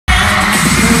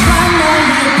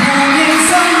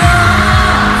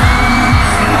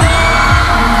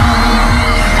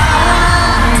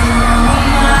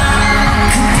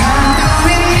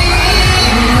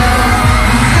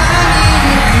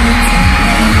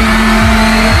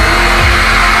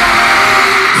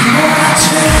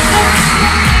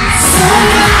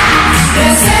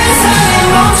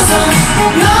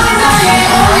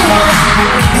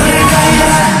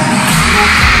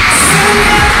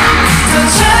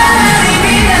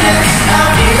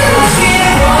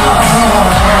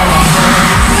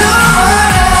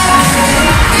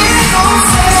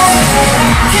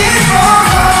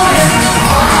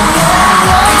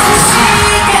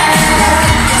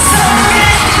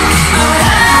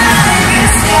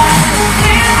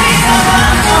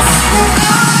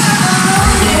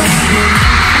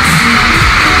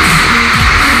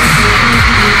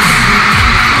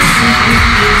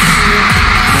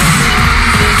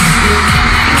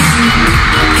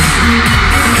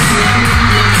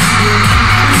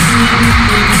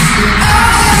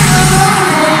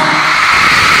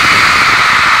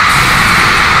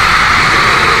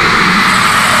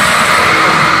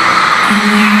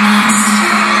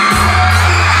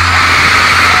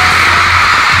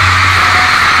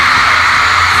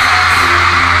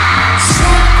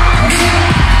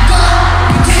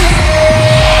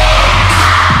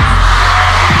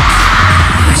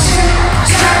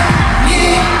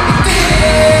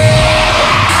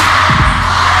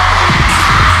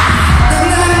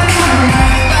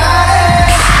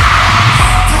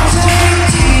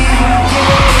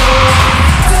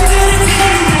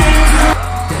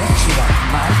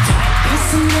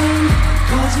이런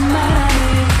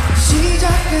거짓말하네.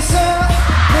 시작해서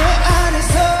내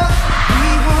안에서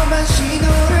위험한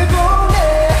신호를 보내.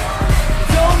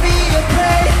 Don't be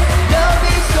afraid, love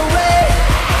is the way.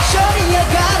 Shorty, I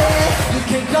got it. You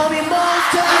can call me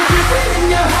monster. I'm creeping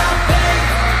in your heart, babe.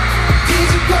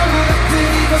 뒤집고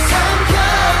무너뜨리고 삼켜.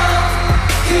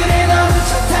 그래 너무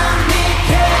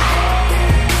좋다니까.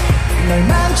 널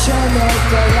망쳐낼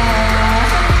거야.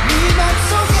 네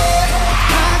맘속에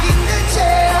딱 있는 채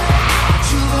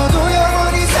죽어도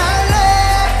영원히 살래.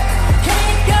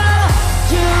 Hey girl,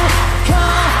 you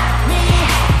call me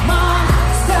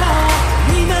monster.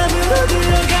 네 맘으로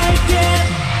들어갈게.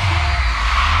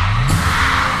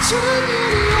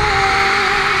 천일이야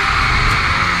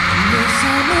내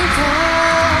삶을 다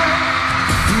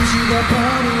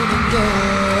뒤집어버리는 게.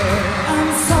 I'm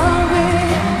sorry,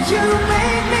 you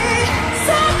made me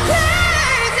so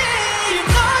crazy. You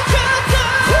know you do.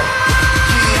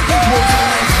 모든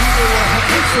날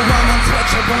두려워하고 소화만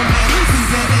터쳐보면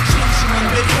근데 내 진심은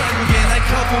왜 결국에 날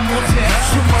거부 못해.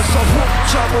 숨어서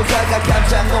훔쳐보다가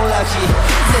깜짝 놀라지.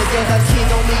 내게 난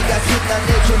신호 네가 끝난 내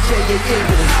존재의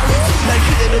일부. 날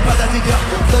그대로 받아들여.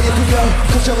 너의 두려움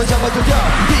걱정은 잡아들여.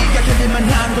 네가 견딜만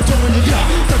한 고통을 느껴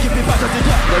더 깊이 빠져들여.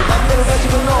 널 맘대로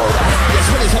가지고 놀아. 내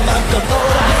손에서 맘껏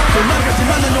놀아. 또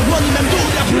망가지만은 영원히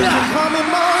맴돌아. You can call me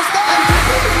monster. I'm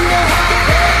creeping in your heart.